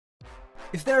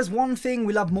If there is one thing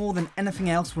we love more than anything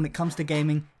else when it comes to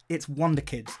gaming, it's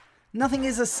Wonderkids. Nothing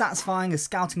is as satisfying as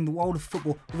scouting the world of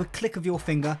football with a click of your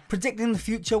finger, predicting the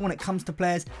future when it comes to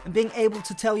players, and being able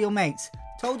to tell your mates,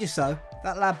 "Told you so,"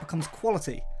 that lad becomes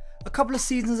quality. A couple of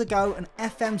seasons ago, an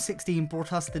FM16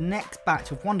 brought us the next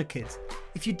batch of Wonderkids.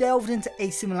 If you delved into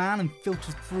AC Milan and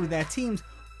filtered through their teams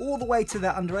all the way to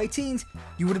their under 18s,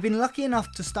 you would have been lucky enough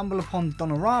to stumble upon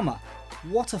Donnarumma.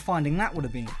 What a finding that would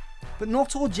have been. But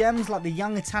not all gems like the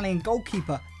young Italian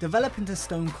goalkeeper develop into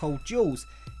stone cold jewels.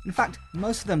 In fact,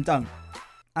 most of them don't.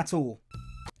 At all.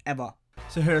 Ever.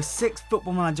 So here are 6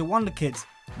 Football Manager Wonderkids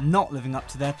not living up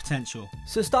to their potential.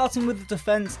 So starting with the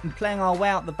defence and playing our way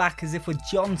out the back as if we're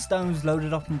John Stones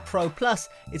loaded up on Pro Plus,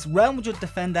 it's Real Madrid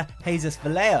defender Jesus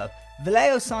Vallejo.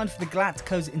 Vallejo signed for the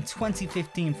Galacticos in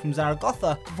 2015 from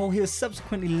Zaragoza before he was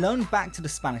subsequently loaned back to the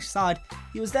Spanish side.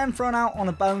 He was then thrown out on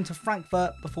a bone to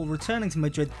Frankfurt before returning to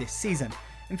Madrid this season.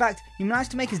 In fact, he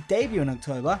managed to make his debut in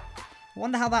October. I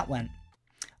wonder how that went.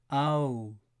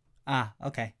 Oh.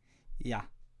 Okay. Yeah.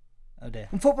 Oh dear.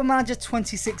 In Football Manager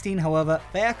 2016, however,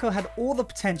 Vallejo had all the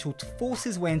potential to force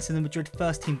his way into the Madrid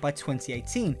first team by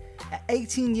 2018. At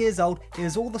 18 years old, he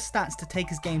has all the stats to take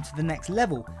his game to the next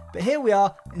level, but here we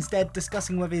are, instead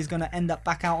discussing whether he's going to end up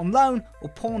back out on loan or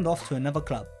pawned off to another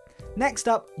club. Next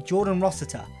up, Jordan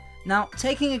Rossiter. Now,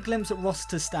 taking a glimpse at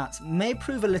Rossiter's stats may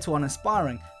prove a little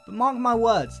uninspiring, but mark my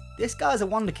words, this guy's a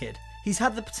wonder kid. He's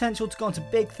had the potential to go on to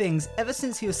big things ever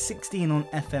since he was 16 on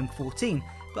FM14,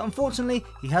 but unfortunately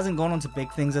he hasn't gone on to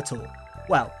big things at all.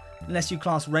 Well, unless you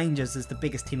class Rangers as the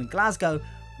biggest team in Glasgow,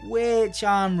 which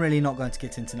I'm really not going to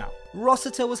get into now.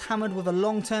 Rossiter was hammered with a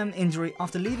long-term injury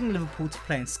after leaving Liverpool to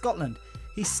play in Scotland.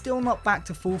 He's still not back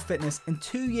to full fitness and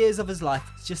 2 years of his life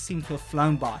just seem to have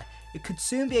flown by. It could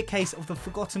soon be a case of the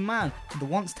forgotten man for the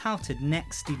once touted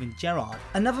next Steven Gerrard.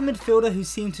 Another midfielder who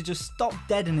seemed to just stop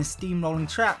dead in his steamrolling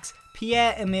tracks,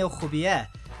 Pierre-Emile Haubier.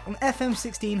 On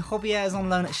FM16, Haubier is on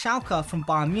loan at Schalke from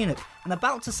Bayern Munich and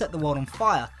about to set the world on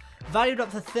fire. Valued up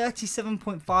to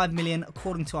 37.5 million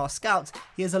according to our scouts,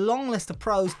 he has a long list of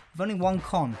pros with only one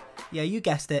con. Yeah, you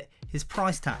guessed it, his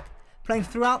price tag. Playing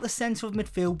throughout the centre of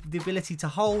midfield with the ability to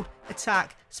hold,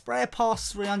 attack, spray a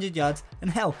pass 300 yards,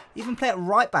 and hell, even play at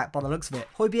right back by the looks of it.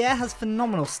 Haubier has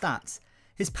phenomenal stats.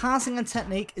 His passing and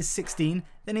technique is 16,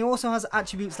 then he also has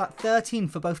attributes like 13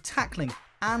 for both tackling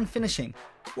and finishing.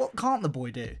 What can't the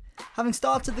boy do? Having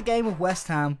started the game with West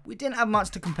Ham, we didn't have much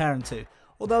to compare him to,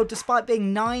 although despite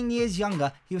being 9 years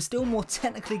younger, he was still more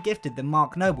technically gifted than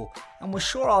Mark Noble, and we're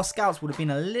sure our scouts would have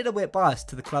been a little bit biased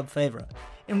to the club favourite.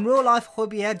 In real life,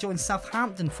 Haubier joined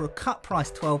Southampton for a cut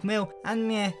price 12 mil, and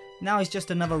meh, now he's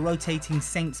just another rotating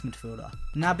Saints midfielder.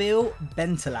 Nabil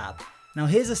Bentaleb. Now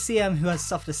here's a CM who has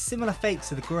suffered a similar fate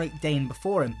to the Great Dane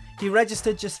before him. He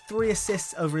registered just 3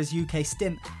 assists over his UK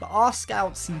stint, but our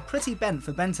scouts seem pretty bent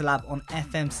for Bentaleb on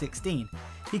FM16.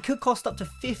 He could cost up to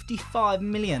 55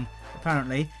 million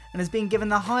apparently, and has been given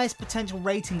the highest potential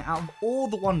rating out of all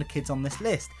the Wonderkids on this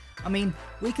list. I mean,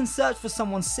 we can search for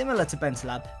someone similar to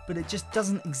Bentaleb, but it just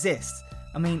doesn't exist.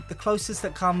 I mean, the closest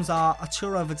that comes are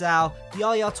Arturo Vidal,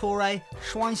 Yaya Touré,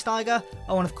 Schweinsteiger,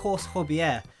 oh and of course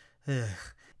Haubier. Ugh.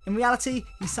 In reality,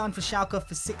 he signed for Schalke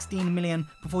for 16 million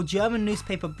before German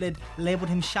newspaper Bild labelled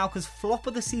him Schalke's flop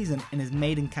of the season in his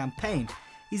maiden campaign.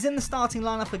 He's in the starting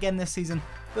lineup again this season,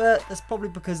 but that's probably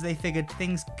because they figured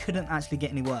things couldn't actually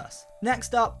get any worse.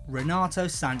 Next up, Renato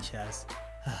Sanchez.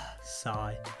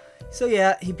 Sigh. So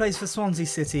yeah, he plays for Swansea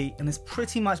City and has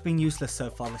pretty much been useless so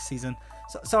far this season.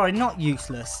 Sorry, not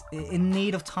useless, in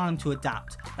need of time to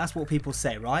adapt. That's what people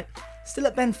say, right? Still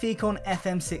at Benfica on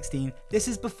FM16, this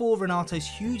is before Renato's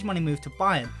huge money move to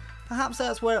Bayern. Perhaps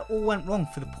that's where it all went wrong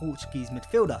for the Portuguese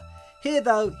midfielder. Here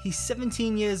though, he's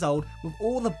 17 years old with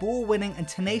all the ball winning and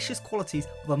tenacious qualities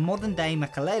of a modern day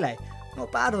Makalele.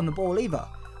 Not bad on the ball either.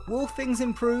 Will things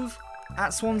improve at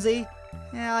Swansea?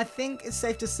 Yeah, I think it's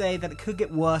safe to say that it could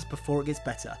get worse before it gets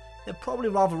better. They'd probably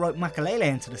rather rope Makalele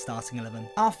into the starting 11.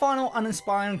 Our final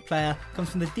uninspiring player comes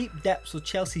from the deep depths of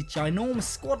Chelsea's ginormous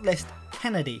squad list,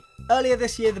 Kennedy. Earlier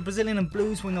this year, the Brazilian and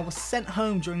Blues winger was sent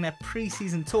home during their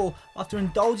pre-season tour after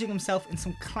indulging himself in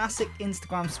some classic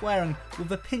Instagram swearing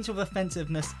with a pinch of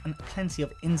offensiveness and plenty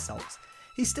of insults.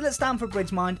 He's still at Stamford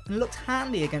Bridge mind and looked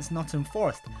handy against Nottingham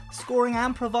Forest, scoring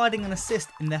and providing an assist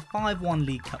in their 5-1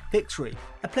 League Cup victory.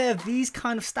 A player of these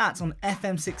kind of stats on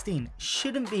FM16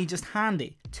 shouldn't be just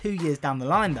handy 2 years down the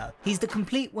line though. He's the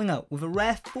complete winger with a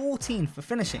rare 14 for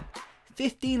finishing,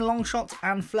 15 long shots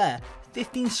and flair,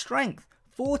 15 strength,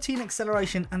 14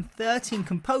 acceleration and 13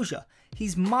 composure.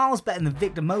 He's miles better than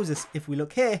Victor Moses if we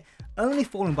look here, only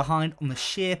falling behind on the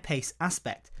sheer pace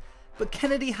aspect. but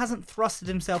Kennedy hasn't thrusted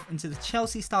himself into the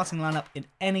Chelsea starting lineup in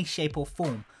any shape or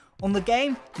form. On the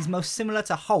game, he's most similar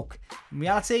to Hulk. In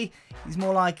reality, he's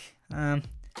more like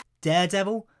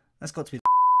Daredevil. That's got to be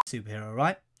the superhero,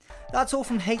 right? That's all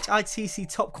from HITC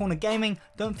Top Corner Gaming.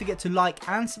 Don't forget to like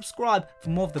and subscribe for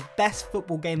more of the best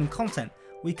football gaming content.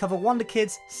 We cover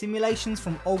Wonderkids, simulations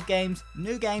from old games,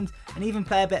 new games, and even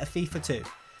play a bit of FIFA too.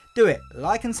 Do it,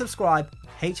 like and subscribe,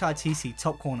 HITC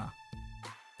Top Corner.